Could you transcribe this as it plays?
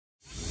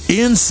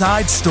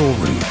Inside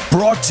Story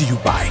brought to you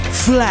by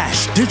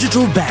Flash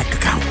Digital Bank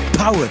Account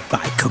powered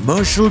by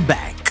Commercial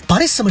Bank.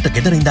 පරිස්සමට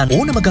ගෙදර ඉඳන්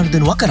ඕනම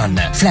ගනුදෙනුවක් කරන්න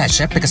flash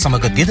app එක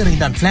සමග ගෙදර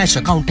ඉඳන් ෆ්ලෑෂ්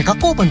account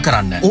එකක් ඕපන්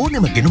කරන්න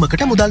ඕනම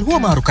ගිණුමකට මුදල්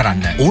හුවමාරු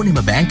කරන්න ඕනම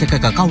බැංක්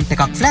එකක account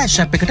එකක් ෆ්ලෑෂ්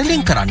ඇප් එකට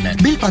ලින්ක් කරන්න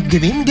බිල්පත්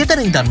ගෙවීම්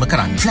ගෙදර ඉඳන්ම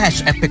කරන්න ෆ්ලෑෂ්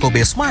ඇප් එක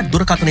ඔබේ ස්මාර්ට්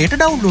දුරකථනයට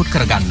ඩවුන්ලෝඩ්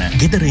කරගන්න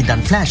ගෙදර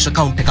ඉඳන් ෆ්ලෑෂ්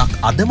account එකක්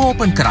අදම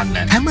ඕපන්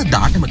කරන්න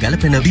හැමදාටම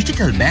ගැලපෙන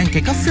ඩිජිටල් බැංක්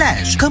එක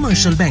ෆ්ලෑෂ්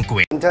කමර්ෂල්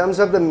බැංකුවේ. In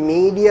terms of the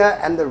media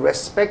and the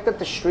respect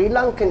that the Sri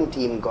Lankan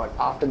team got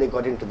after they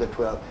got into the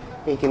 12,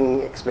 he can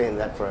explain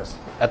that for us.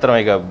 අතරම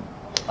ඒක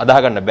අදාහ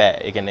ගන්න බෑ.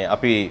 ඒ කියන්නේ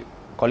අපි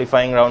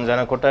qualifying rounds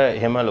යනකොට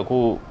එහෙම ලොකු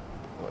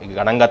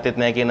ගණන් ගත්තෙත්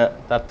නැහැ කියන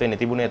තත්ත්වෙ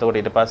තිබුණේ. එතකොට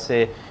ඊට පස්සේ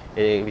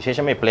ඒ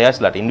විශේෂයෙන් මේ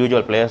players ලාට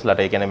individual players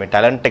ලාට ඒ කියන්නේ මේ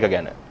talent එක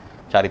ගැන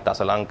චරිත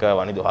අසලංක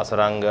වනිදු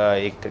හසරංග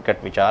ඒ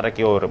ක්‍රිකට්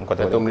විචාරකයෝ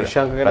මොකද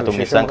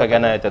පැතුම් නිසංක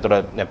ගැන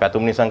එතකොට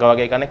පැතුම් නිසංක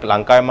වගේ කෙනෙක්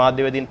ලංකාවේ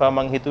මාධ්‍යවේදීන් පවා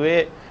මං හිතුවේ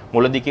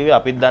මුලදී කිව්වේ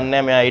අපිත් දන්නේ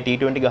නැහැ මෙයා ඒ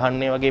T20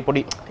 ගහන්නේ වගේ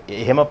පොඩි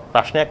එහෙම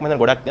ප්‍රශ්නයක් මම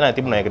ගොඩක් දෙනා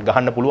තිබුණා ඒකට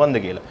ගහන්න පුළුවන්ද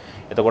කියලා.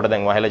 එතකොට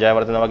දැන් වහල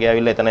ජයවර්ධන වගේ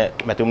ආවිල්ලා එතන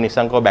පැතුම්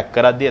නිසංකව බැක්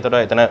කරද්දී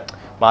එතකොට එතන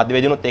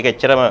මාධ්‍යවේදීනුත් ඒක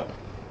එච්චරම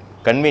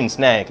කන්වින්ස්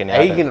නෑ. ඒ කියන්නේ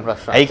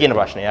ඇයි කියන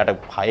ප්‍රශ්නේ.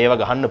 යාට හයව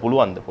ගහන්න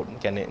පුළුවන්ද පොඩි.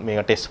 කියන්නේ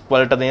මේක ටෙස්ට්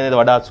වලට දෙන්නේ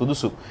වඩා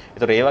සුදුසු.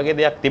 ඒතර ඒ වගේ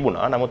දෙයක්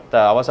තිබුණා. නමුත්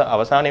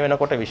අවසානයේ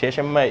වෙනකොට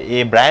විශේෂයෙන්ම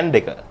මේ බ්‍රෑන්ඩ්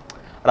එක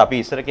අර අපි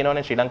ඉස්සර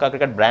කියනවනේ ශ්‍රී ලංකා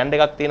ක්‍රිකට් බ්‍රෑන්ඩ්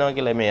එකක් තියෙනවා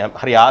කියලා. මේ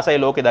හරි ආසයි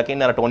ලෝකේ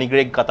දකින්න අර ටොනි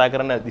ග්‍රෙග් කතා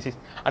කරන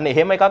අන්න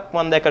එහෙම එකක්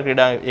මම දැක්ක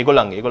ක්‍රීඩා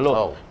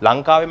ඒගොල්ලෝ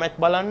ලංකාවේ මැච්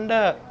බලන්න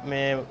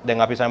මේ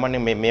දැන් අපි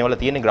සාමාන්‍යයෙන් මේවල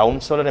තියෙන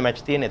ග්‍රවුන්ඩ්ස් වල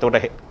මැච් තියෙන. එතකොට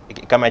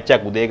එක මැච්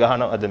එකක් උදේ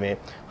ගහනවා අද මේ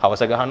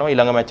හවස ගහනවා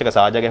ඊළඟ මැච් එක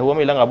සාජා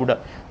ගැහුවම ඊළඟ අබුඩ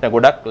දැන්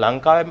ගොඩක්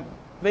ලංකාවේ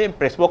මේ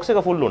ප්‍රෙස් බොක්ස්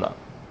එක ෆුල් වුණා.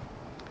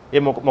 ඒ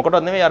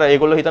මොකටවත් නෙවෙයි අර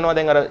ඒගොල්ලෝ හිතනවා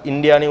දැන් අර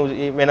ඉන්දියා නිවුස්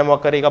වෙන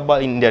මොකක් කරේ එකක්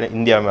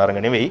ඉන්දියාවේ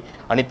අරගෙන නෙවෙයි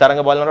අනිත්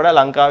තරඟ බලනකොට වඩා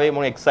ලංකාවේ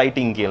මොන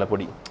එක්සයිටිං කියලා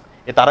පොඩි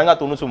ඒ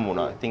තරඟත් උණුසුම්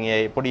වුණා. ඉතින් ඒ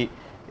පොඩි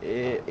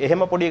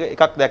එහෙම පොඩි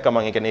එකක් දැක්කම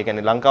මම. ඒ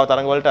කියන්නේ ලංකාව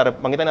තරඟ වලට අර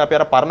මම හිතන්නේ අපි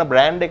අර පරණ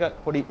බ්‍රෑන්ඩ් එක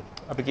පොඩි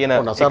අපි කියන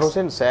නසර්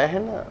හුසේන්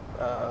සෑහෙන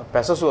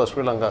පැසසුව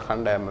ශ්‍රී ලංකා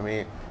කණ්ඩායම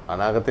මේ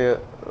අනාගතය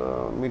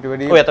මීට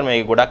වැඩි ඔය අතර මේ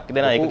ගොඩක්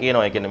දෙනා ඒක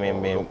කියනවා. ඒ කියන්නේ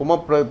මේ කොම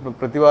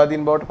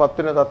ප්‍රතිවාදීන් බවට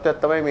පත් වෙන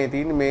තත්ත්වයක් තමයි මේ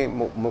තියෙන්නේ.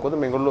 මේ මොකද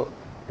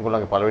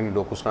මේගොල්ලන්ගේ පළවෙනි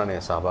ලෝක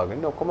ස්නානයේ සහභාගී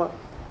වෙන්නේ ඔක්කොම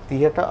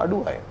 30ට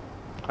අඩු අය.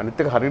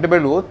 අනිත් එක හරියට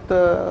බැලුවොත්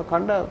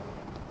කණ්ඩායම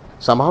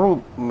සමහරු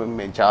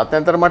මේ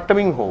ජාත්‍යන්තර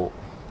මට්ටමින් හෝ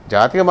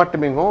ජාතික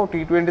මට්ටමින් හෝ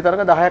T20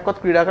 තරඟ 10ක්වත්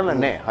ක්‍රීඩා කරලා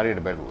නැහැ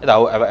හරියට බැලුවොත්.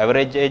 ඒක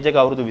ඇවරේජ් ඒජ් එක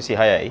අවුරුදු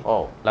 26යි.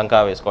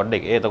 ලංකාවේ ස්කොඩ්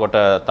එකේ. එතකොට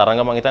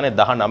තරඟ මම හිතන්නේ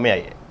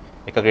 19යි.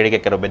 එක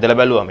ක්‍රීඩකෙක් කර බෙදලා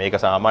බැලුවා මේක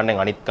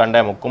සාමාන්‍යයෙන් අනිත්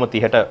කණ්ඩායම ඔක්කොම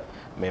 30ට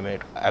මේ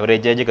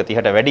ඇවරේජ් ඒජ් එක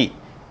 30ට වැඩි.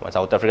 මම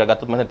සවුත් ආෆ්‍රිකා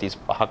ගත්තොත් මම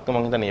 35ක්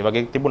මම හිතන්නේ ඒ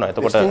වගේ තිබුණා.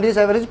 එතකොට වෙස්ට් ඉන්ඩීස්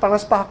ඇවරේජ්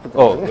 55ක්.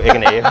 ඔව්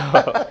ඒකනේ.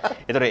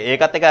 ඒතර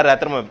ඒකත් එක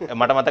ඇත්තටම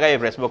මට මතකයි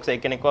ප්‍රෙස් බොක්ස්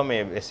එක කෙනෙක් කිව්වා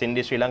මේ වෙස්ට්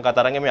ඉන්ඩීස් ශ්‍රී ලංකා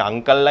තරඟේ මේ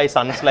අංකල්ලයි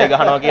සන්ස්ලයි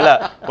ගහනවා කියලා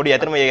පොඩි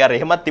ඇත්තටම ඒ අර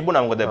එහෙමත්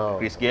තිබුණා. මොකද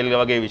ක්‍රිස් ගේල්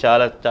වගේ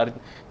විශාල චරිත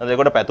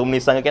ඒකට පැතුම්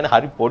නිස්සංග කියන්නේ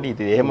හරි පොඩි.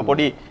 ඉතින් එහෙම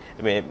පොඩි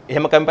මේ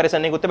එහෙම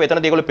කම්පැරිසන් එකකුත් තිබෙනවා.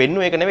 එතනදී ඒගොල්ලෝ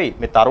පෙන්නුවේ ඒක නෙවෙයි.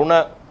 මේ තරුණ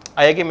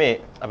අයගේ මේ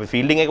අපි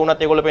ෆීල්ඩින් එක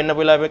උනත් ඒගොල්ලෝ පෙන්නපු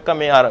වෙලාවෙ එක්ක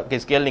මේ අර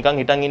ක්‍රිස් ගේල්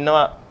නිකන් හිටන්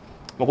ඉන්නවා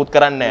මොකුත්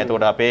කරන්නේ නැහැ.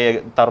 ඒතකොට අපේ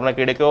තරුණ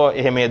ක්‍රීඩකයෝ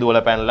එහෙම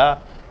දුවලා පැනලා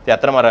ඉතින්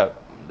අතරම අර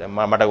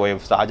මට ඔය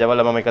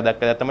සහජවල මම එක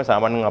දැක්කද තමයි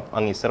සාමාන්‍යයෙන්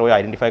අන් ඉස්සර ඔය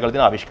අයිඩෙන්ටිෆයි කරලා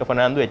තියෙන අවිෂ්ක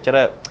ෆර්නෑන්ඩු එච්චර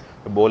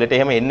බෝලෙට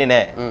එහෙම එන්නේ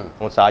නැහැ.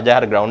 මොකද සාජා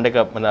හර ග්‍රවුන්ඩ් එක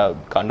මම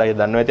කණ්ඩායම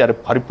දන්නවා ඇති අර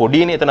හරි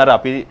පොඩිනේ. එතන අර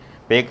අපි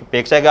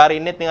ප්‍රේක්ෂකගාරේ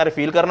ඉන්නෙත් ඉතින් අර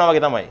ෆීල් කරනවා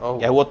වගේ තමයි.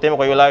 ගැහුවොත් එහෙම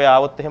කොයි වෙලාවෙ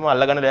ආවොත් එහෙම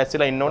අල්ලගන්න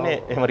ලෑස්තිලා ඉන්න ඕනේ.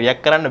 එහෙම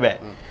රියැක්ට් කරන්න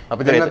බෑ.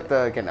 අපි දැනත්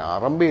කියන්නේ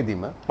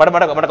ආරම්භයේදීම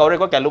මට කවුරු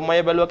එකක් කැලුම්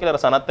අය බැලුවා කියලා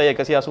අර සනත් අය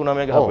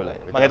 189 ගහපු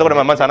වෙලාවේ. මම එතකොට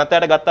මම සනත්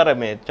අයට ගත්ත අර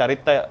මේ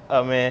චරිත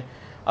මේ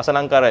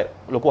අසලංකාර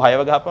ලොකු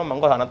හයව ගහපම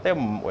මම කිව්වා සනත් අය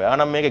ඔයා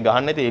නම් මේක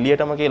ගහන්න නැති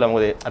එළියටම කියලා.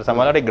 මොකද අර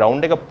සමහරවිට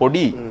ග්‍රවුන්ඩ් එක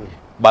පොඩි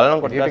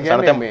බලනකොට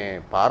සනත් මේ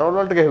පාරවල්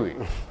වලට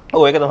ගැහුවේ.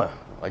 ඔව් ඒක තමයි.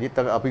 අජිත්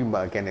අපි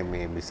කියන්නේ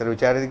මේ විස්තර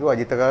විචාරයේදී කිව්වා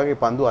අජිත් අකාගේ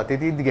පන්දු අතේ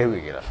තියද්දි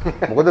ගැහුවේ කියලා.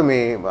 මොකද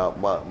මේ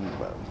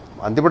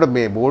අන්තිමට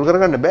මේ බෝල්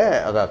කරගන්න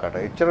බෑ අකාකට.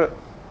 එච්චර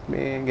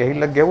මේ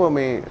ගැහිල්ලක් ගැහුවා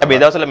මේ. හැබැයි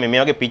ඒ දවස්වල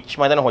මේ වගේ පිච්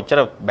මම හිතන්නේ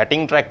ඔච්චර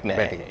බැටිං ට්‍රැක්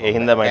නෑ. ඒ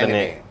හින්දා මම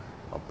හිතන්නේ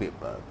අපි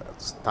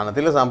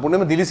තනතිල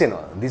සම්පූර්ණයෙන්ම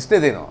දිලිසෙනවා.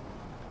 දිස්නේ දෙනවා.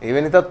 ඒ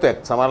වෙනි තත්ත්වයක්.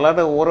 සමහරලාට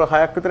ඕවර්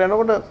 6ක් විතර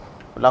යනකොට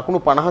ලකුණු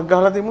 50ක්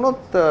ගහලා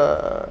තිබුණොත්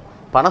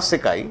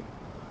 51යි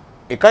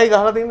එකයි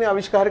ගහලා තින්නේ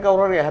ආවිෂ්කාරක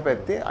කවුරු හරි එහා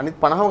පැත්තේ අනිත්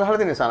 50ම ගහලා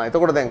තින්නේ සානා.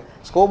 එතකොට දැන්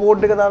ස්කෝර්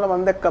බෝඩ් එක දාලා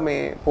මම දැක්ක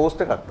මේ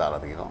පෝස්ට් එකක් දාලා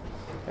තියෙනවා.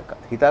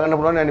 හිතා ගන්න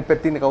පුළුවන් අනිත්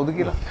පැත්තේ ඉන්නේ කවුද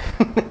කියලා.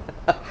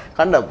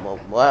 කණ්ඩ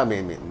ඔයා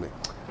මේ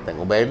දැන්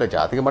ඔබ ඇවිල්ලා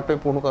ජාතික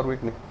මට්ටමේ පුහුණු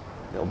කරුවෙක්නේ.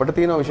 ඔබට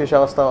තියෙන විශේෂ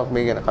අවස්ථාවක්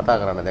මේ ගැන කතා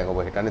කරන්න. දැන් ඔබ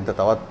හිතන්නේ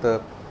තවත්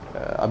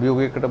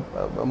අභියෝගයකට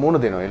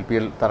මුහුණ දෙනවා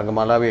LPL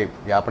තරගමාලාවේ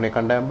යාපනයේ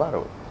කණ්ඩායම්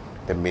බාරව.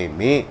 දැන්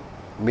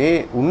මේ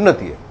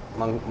උන්නතිය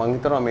මම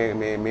හිතනවා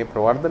මේ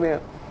ප්‍රවර්ධනය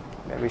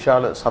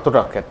විශාල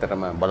සතුටක්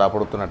ඇත්තටම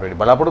බලාපොරොත්තු වුණාට වැඩි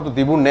බලාපොරොත්තු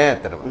තිබුණේ නැහැ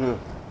ඇත්තටම.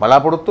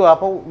 බලාපොරොත්තු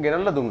ආපහු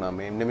ගෙනල්ලා දුන්නා.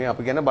 මේ මේ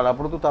අපි ගැන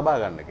බලාපොරොත්තු තබා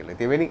ගන්න කියලා.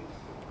 ඒ වෙනි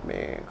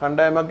මේ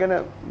කණ්ඩායමක් ගැන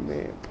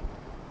මේ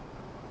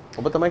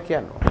ඔබ තමයි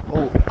කියන්නේ.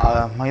 ඔව්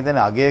මම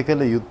හිතන්නේ අගය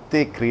කළ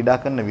යුත්තේ ක්‍රීඩා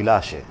කරන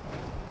විලාසය.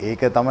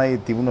 ඒක තමයි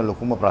තිබුණ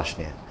ලොකුම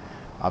ප්‍රශ්නය.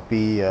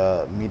 අපි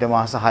මීට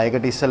මාස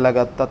 6කට ඉස්සෙල්ලා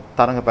ගත්තත්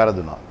තරඟ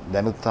පෙරදුනා.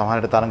 දැනුත්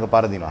සමහරට තරඟ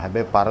පරදිනවා.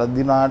 හැබැයි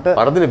පරදිනාට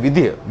පරදින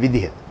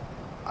විදිය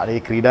අර ඒ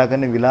ක්‍රීඩා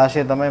කරන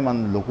විලාසය තමයි මම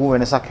ලොකු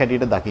වෙනසක්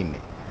හැටියට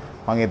දකින්නේ.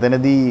 මම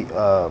එතනදී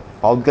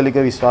පෞද්ගලික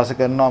විශ්වාස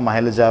කරනවා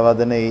මහේල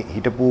ජයවර්ධන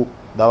හිටපු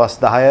දවස්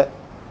 10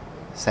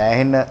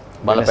 සෑහෙන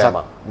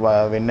බලපෑමක්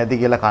වෙන්නේ නැති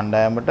කියලා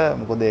කණ්ඩායමට.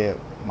 මොකද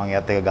මම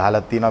එයත් එක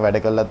ගහලත් තියෙනවා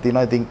වැඩ කළත්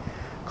තියෙනවා. ඉතින්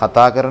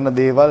කතා කරන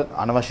දේවල්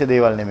අනවශ්‍ය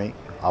දේවල් නෙමෙයි.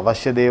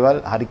 අවශ්‍ය දේවල්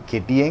හරි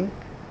කෙටියෙන්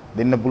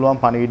දෙන්න පුළුවන්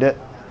පණිවිඩ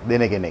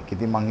දෙන කෙනෙක්.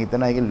 ඉතින් මම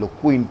හිතනවා ඒකේ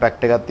ලොකු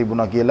ඉම්පැක්ට් එකක්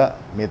තිබුණා කියලා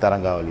මේ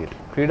තරඟාවලියට.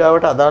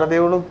 ක්‍රීඩාවට අදාළ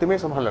දේවලුත් මේ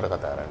සමහරවිට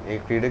කතා කරන්නේ. ඒ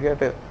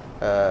ක්‍රීඩකයාට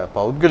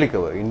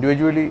පෞද්ගලිකව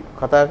ඉන්ඩිවිජුවලි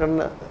කතා කරන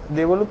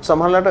දේවලුත්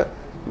සමහරවිට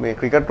මේ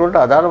ක්‍රිකට්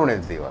වලට අදාළම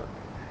නැති දේවල්.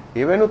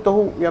 ඒ වෙනුත්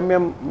ඔහු යම්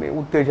යම් මේ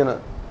උත්තේජන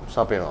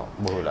සපයනවා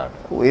බොහෝ වෙලාවට.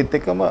 ඒත්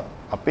එක්කම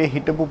අපේ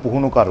හිටපු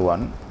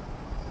පුහුණුකරුවන්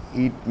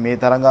මේ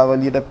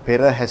තරඟාවලියට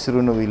පෙර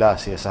හැසිරුණු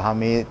විලාසය සහ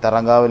මේ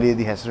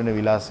තරඟාවලියේදී හැසිරුණු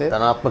විලාසය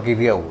ධනාත්මක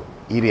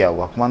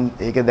ඉරියව්වක් මම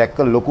ඒක දැක්ක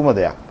ලොකුම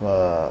දෙයක්.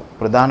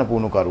 ප්‍රධාන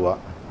පුහුණුකරුවා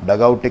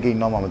ඩගවුට් එකේ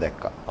ඉන්නවා මම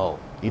දැක්කා. ඔව්.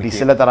 ඊට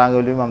ඉස්සෙල්ලා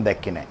තරඟාවලියේ මම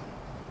දැක්කේ නැහැ.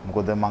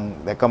 මොකද මම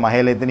දැක්ක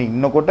මහේල එතන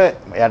ඉන්නකොට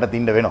එයාට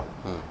තින්න වෙනවා.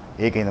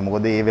 ඒකින්ද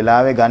මොකද මේ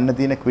වෙලාවේ ගන්න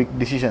තියෙන ක්වික්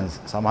ඩිසිෂන්ස්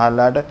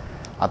සමහරලාට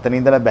අතන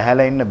ඉඳලා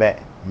බහැලා ඉන්න බෑ.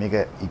 මේක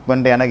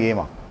ඉක්මනට යන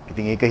ගේමක්.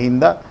 ඉතින්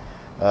ඒකින්ද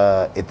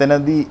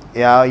එතනදී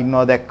එයා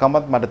ඉන්නවා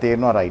දැක්කමත් මට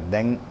තේරෙනවා රයිට්.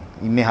 දැන්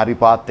ඉන්නේ හරි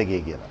පාත්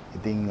එකේ කියලා.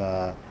 ඉතින්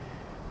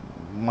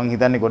මම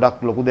හිතන්නේ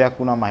ගොඩක් ලොකු දෙයක්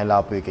වුණා මහේල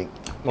ආපු එකෙන්.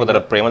 මොකද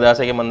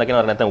ප්‍රේමදාසගේ මම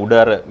දකිනවා නැත්නම් උඩ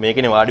අර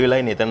මේකනේ වාඩි වෙලා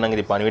ඉන්නේ. එතන නම්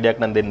ඉතින්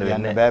පණිවිඩයක් නම් දෙන්න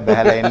වෙන්නේ නැහැ. බෑ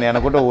බහැලා එන්න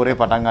යනකොට ඕරේ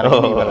පටන්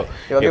ගන්න ඉවරයි.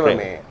 ඒ වගේම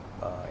මේ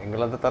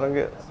එංගලන්ත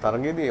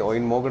තරගයේදී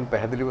ඔයින් මෝගන්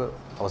පැහැදිලිව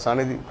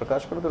අවසානයේදී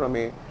ප්‍රකාශ කළ දුන්නා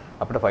මේ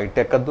අපිට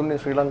ෆයිට් එකක් දුන්නේ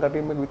ශ්‍රී ලංකා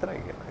ටීම් එක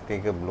විතරයි කියලා. ඉතින්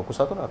ඒක ලොකු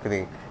සතුටක්.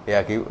 ඉතින්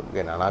එයා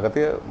කියන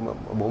අනාගතය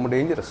බොහොම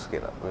ඩේන්ජරස්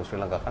කියලා. මේ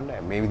ශ්‍රී ලංකා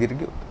කණ්ඩායම මේ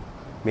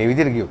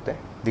විදිහට ගියොත්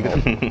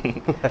දිගට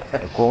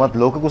කොහොමත්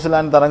ලෝක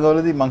කුසලාන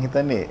තරඟවලදී මම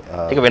හිතන්නේ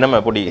ඒක වෙනම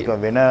පොඩි ඒක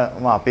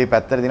වෙනම අපේ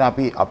පැත්තට දින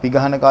අපි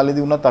ගහන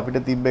කාලෙදී වුණත් අපිට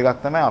තිබ්බ එකක්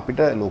තමයි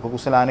අපිට ලෝක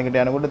කුසලානයකට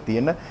යනකොට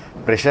තියෙන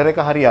ප්‍රෙෂර් එක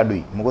හරි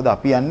අඩුයි. මොකද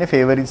අපි යන්නේ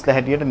ෆේවරිට්ස්ලා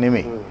හැටියට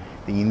නෙමෙයි.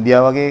 ඉතින්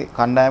ඉන්දියාව වගේ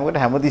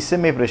කණ්ඩායමකට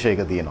හැමතිස්සෙම මේ ප්‍රෙෂර්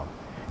එක තියෙනවා.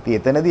 ඉතින්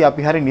එතනදී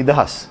අපි හරි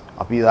නිදහස්.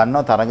 අපි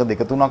දන්නවා තරඟ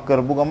දෙක තුනක්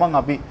කරපු ගමන්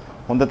අපි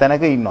හොඳ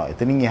තැනක ඉන්නවා.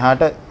 එතනින්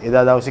එහාට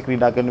එදා දවසේ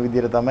ක්‍රීඩා කරන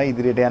විදිහට තමයි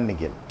ඉදිරියට යන්නේ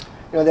කියලා.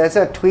 You know, there's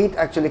a tweet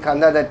actually,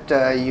 Kanda, that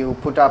you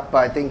put up,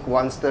 I think,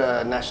 once the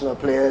national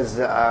players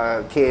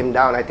came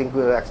down. I think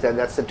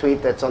that's the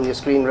tweet that's on your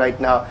screen right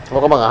now.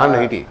 ඔක මම අහන්න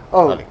හිටියේ.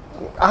 Oh,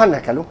 අහන්න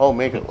කලු. ඔව්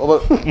මේක ඔබ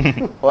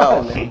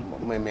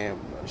මේ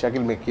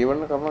ශකිල් මේ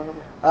කියවන්න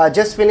කරනවා.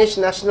 Just finished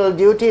national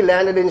duty,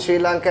 landed in Sri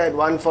Lanka at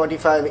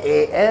 1:45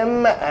 a.m.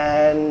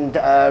 and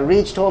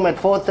reached home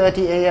at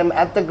 4:30 a.m.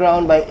 at the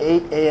ground by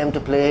 8 a.m.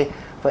 to play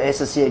for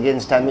SSC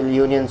against Tamil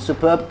Union.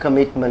 Superb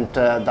commitment,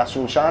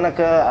 Dasun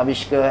Shanaka,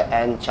 Avishka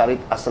and Charit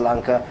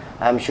Asalanka.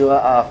 I'm sure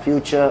our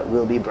future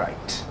will be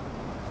bright.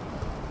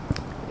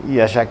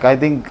 Yeah, Shak, I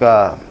think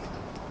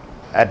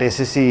at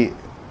SSC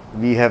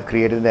we have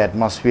created the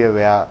atmosphere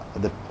where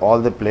all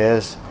the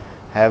players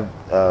have,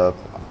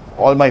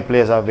 all my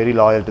players are very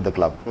loyal to the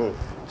club.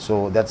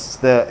 So that's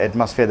the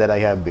atmosphere that I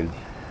have built.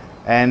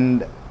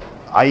 And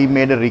I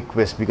made a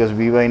request because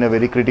we were in a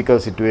very critical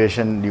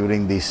situation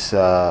during this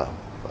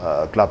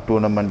club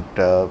tournament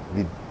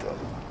with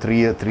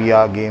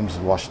three-hour games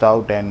washed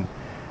out and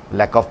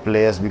lack of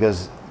players,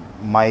 because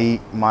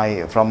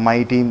from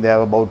my team there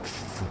are about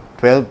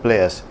 12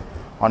 players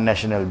on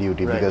national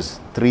duty, right. Because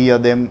 3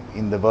 of them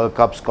in the World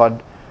Cup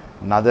squad,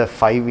 another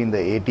 5 in the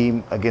A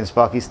team against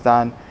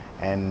Pakistan,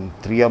 and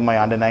 3 of my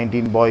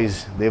under-19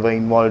 boys, they were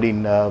involved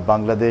in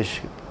Bangladesh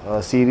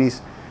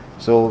series.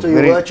 So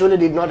you virtually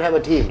did not have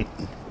a team.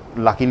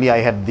 Luckily I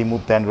had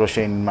Dimut and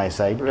Roshan in my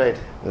side, right.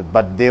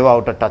 But they were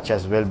out of touch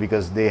as well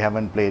because they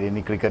haven't played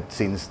any cricket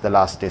since the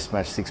last test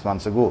match 6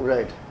 months ago.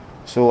 Right.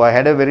 So I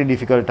had a very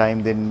difficult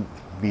time. Then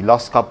we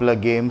lost couple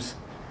of games.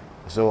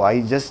 So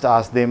I just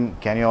asked them,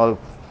 can you all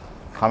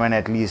come and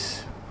at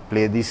least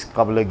play these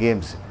couple of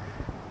games?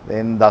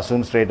 Then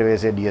Dasun straight away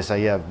said, yes,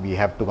 we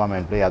have to come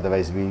and play,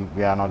 otherwise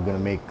we are not going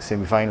to make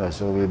semi-finals,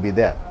 so we'll be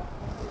there.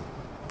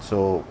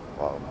 So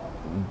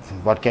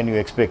what can you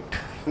expect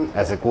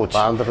as a coach?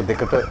 පාන්දර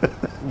දෙකට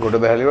ගොඩ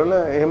බැහැලි වල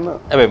එහෙම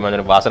හැබැයි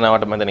මම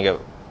වාසනාවට මම දැන්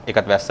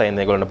එකත් වැස්සයින්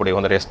ඒගොල්ලන්ට පොඩි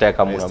හොඳ රෙස්ට් එකක්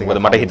හම්බ වුණා. මොකද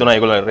මට හිතුණා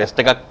ඒගොල්ලෝ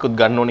රෙස්ට් එකක්වත්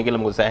ගන්න ඕනේ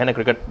කියලා. මොකද සෑහෙන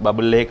ක්‍රිකට්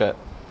බබල් එකක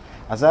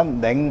අසම්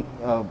දැන්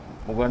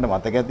ඔයගොල්ලන්ට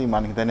මතක ඇති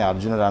මම හිතන්නේ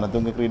අර්ජුන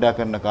රණතුංග ක්‍රීඩා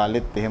කරන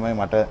කාලෙත් එහෙමයි.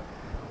 මට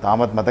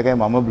තාමත් මතකයි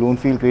මම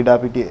බ්ලූන්ෆීල්ඩ්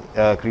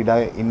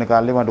ක්‍රීඩාවේ ඉන්න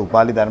කාලේ මට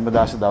උපාලි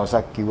ධර්මදාස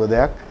දවසක් කිව්ව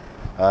දෙයක්.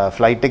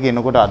 ෆ්ලයිට් එකේ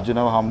එනකොට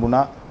අර්ජුනව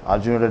හම්බුණා.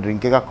 අර්ජුනට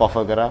ඩ්‍රින්ක් එකක්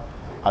ඔෆර් කරා.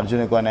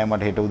 අර්ජුන කිව්වා නෑ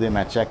මට හෙට උදේ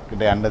මැච්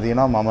එකකට යන්න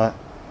තියෙනවා. මම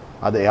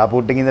අද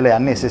එයාපෝට් එකේ ඉඳලා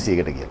යන්නේ SSC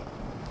එකට කියලා.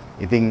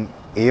 ඉතින්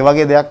ඒ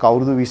වගේ දෙයක්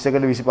අවුරුදු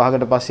 20කට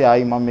 25කට පස්සේ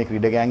ආයි මම මේ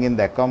ක්‍රීඩකයන්ගෙන්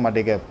දැක්කම මට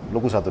ඒක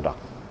ලොකු සතුටක්.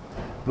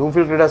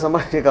 බ්ලූම්ෆීල්ඩ් ක්‍රීඩා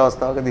සමාජයක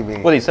අවස්ථාවකදී මේ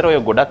මොකද ඉස්සර ඔය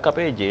ගොඩක්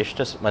අපේ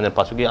ජේෂ්ඨ මම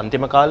පසුගිය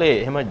අන්තිම කාලේ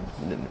එහෙම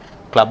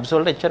ක්ලබ්ස්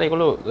වලට එච්චර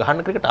ඒගොල්ලෝ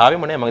ගහන්න ක්‍රිකට්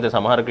ආවෙම නෑ. මම හිතා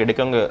සමහර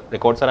ක්‍රීඩකයන්ගේ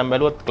රෙකෝඩ්ස් අරන්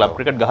බැලුවොත් ක්ලබ්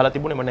ක්‍රිකට් ගහලා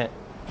තිබුණේම නෑ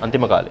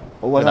අන්තිම කාලේ.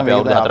 ඔව් අපි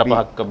අවුරුදු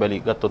 4-5ක් බැලි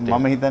ගත්තොත්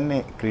මම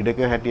හිතන්නේ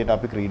ක්‍රීඩකයෝ හැටියට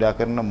අපි ක්‍රීඩා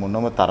කරන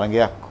මොනම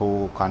තරගයක් හෝ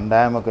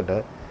කණ්ඩායමකට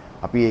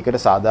අපි ඒකට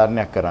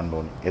සාධාරණයක් කරන්න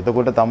ඕනේ.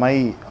 එතකොට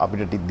තමයි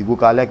අපිට දිගු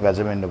කාලයක්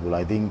වැජෙන්න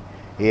පුළුවන්. I think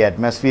ඒ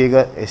ඇට්මොස්ෆියර්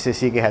එක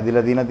SSC එකේ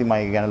හැදිලා තියෙන ඉතින් මම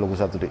ඒක ගැන ලොකු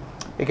සතුටුයි.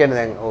 ඒ කියන්නේ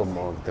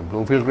දැන්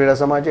බ්ලූම්ෆීල්ඩ් ක්‍රීඩා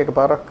සමාජයේ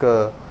එකපාරක්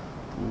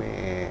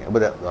මේ ඔබ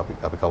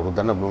අපි කවුරුත්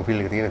දන්න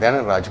බ්ලූම්ෆීල්ඩ් එකේ තියෙන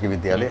තැන රාජකීය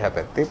විද්‍යාලයේ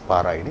හැපැත්තේ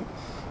පාරයිනේ.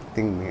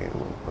 ඉතින් මේ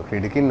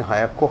ක්‍රීඩකින්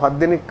 6ක් හෝ 7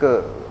 දෙනෙක්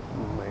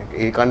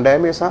ඒ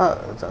කණ්ඩායමේ සහ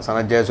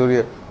සනත්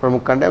ජයසූරිය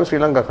ප්‍රමුඛ කණ්ඩායම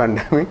ශ්‍රී ලංකා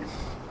කණ්ඩායමේ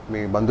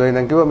මේ බන්දුවෙන්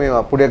ඉඳන් කිව්වා මේ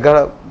අපුඩයක්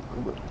ගහලා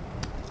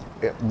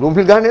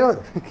බ්ලූම්ෆීල්ඩ් ගහන්න එනවද?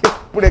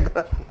 අපුඩයක්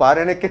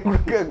පාරේ යන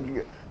කෙනෙක්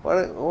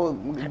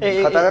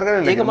කතා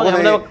කරගෙන ඒක මම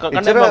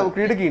හැමදාම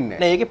ක්‍රීඩකින් ඉන්නේ.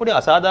 නෑ ඒකේ පොඩි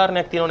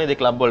අසාධාරණයක් තියෙනවනේ ඒ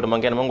ක්ලබ් වලට. මම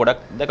කියන්නේ මම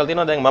ගොඩක් දැකලා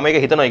තියෙනවා. දැන් මම ඒක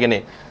හිතනවා. ඒ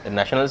කියන්නේ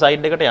නැෂනල්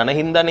සයිඩ් එකට යන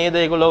හින්දා නේද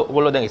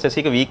ඒගොල්ලෝ දැන් SSC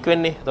එක වීක්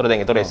වෙන්නේ.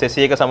 ඒතකොට SSC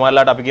එක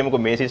සමහරලාට අපි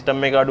කියමුකෝ මේ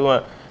සිස්ටම් එක අඩුව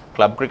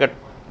ක්ලබ් ක්‍රිකට්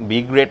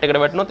B ග්‍රේඩ් එකට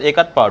වැටුනොත්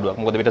ඒකත් පාඩුවක්.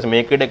 මොකද ඊට පස්සේ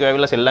මේ ක්‍රීඩක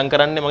ඇවිල්ලා සෙල්ලම්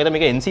කරන්නේ. මම හිතා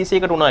මේක NCC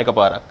එකට උනා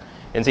එකපාරක්.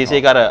 NCC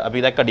එක අර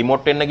අපි දැක්ක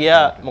ඩිමෝට් වෙන්න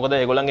ගියා. මොකද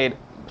ඒගොල්ලන්ගේ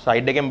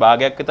සයිඩ් එකෙන්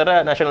භාගයක් විතර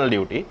නැෂනල්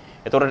ඩියුටි.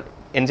 ඒතකොට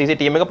NCC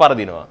ටීම් එක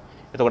පරදිනවා.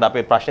 එතකොට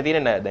අපේ ප්‍රශ්නේ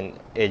තියෙන්නේ නෑ දැන්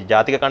ඒ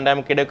ජාතික කණ්ඩායම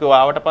කෙඩකෝ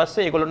ආවට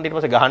පස්සේ ඒගොල්ලන්ට ඊට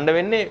පස්සේ ගහන්න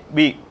වෙන්නේ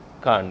B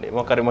කාණ්ඩේ.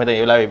 මොකක් හරි මම හිතා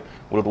ඒ වෙලාවේ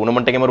මුළු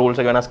ටූර්නමන්ට් එකේම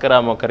රූල්ස් එක වෙනස්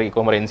කරා මොකක් හරි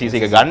කොහමද NCC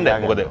එක ගන්න.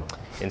 මොකද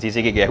NCC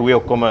එකේ ගැහුවේ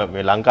ඔක්කොම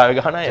මේ ලංකාවේ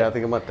ගහන අය.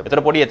 ජාතික මට්ටම.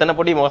 එතන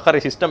පොඩි මොකක්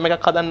හරි සිස්ටම්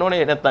එකක් හදන්න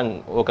ඕනේ. නැත්නම්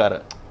ඕක අර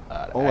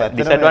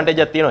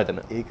ඩිස්ඇඩ්වාන්ටේජ් එකක් තියෙනවා එතන.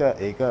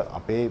 ඒක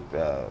අපේ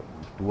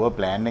ටුවර්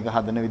ප්ලෑන් එක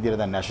හදන විදිහට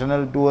දැන්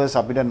නැෂනල් ටුවර්ස්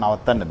අපිට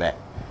නවත්තන්න බෑ.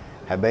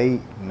 හැබැයි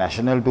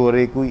national tour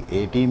එකකුයි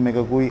A team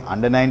එකකුයි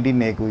under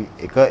 19 එකකුයි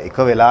එක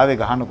වෙලාවේ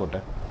ගහනකොට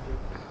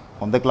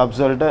හොඳ ක්ලබ්ස්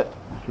වලට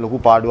ලොකු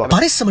පාඩුවක්.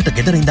 පරිස්සමට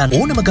ගෙදර ඉඳන්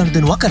ඕනම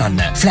ගනුදෙනුවක් කරන්න.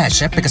 ෆ්ලෑෂ්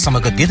ඇප් එක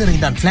සමග ගෙදර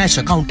ඉඳන් ෆ්ලෑෂ්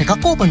account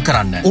එකක් ඕපන්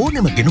කරන්න.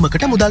 ඕනම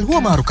ගිණුමකට මුදල්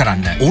හුවමාරු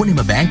කරන්න.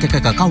 ඕනම බැංක්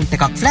එකක account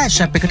එකක් ෆ්ලෑෂ්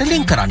ඇප් එකට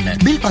ලින්ක්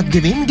කරන්න. බිල්පත්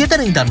ගෙවීම්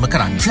ගෙදර ඉඳන්ම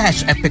කරන්න.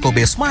 ෆ්ලෑෂ් ඇප් එක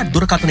ඔබේ ස්මාර්ට්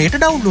දුරකථනයට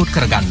ඩවුන්ලෝඩ්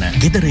කරගන්න.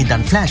 ගෙදර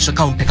ඉඳන් ෆ්ලෑෂ්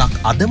account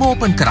එකක් අදම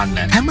ඕපන් කරන්න.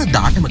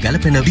 හැමදාටම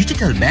ගැලපෙන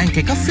ඩිජිටල් බැංක්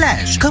එක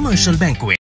ෆ්ලෑෂ් කමර්ෂල් බැංකුවේ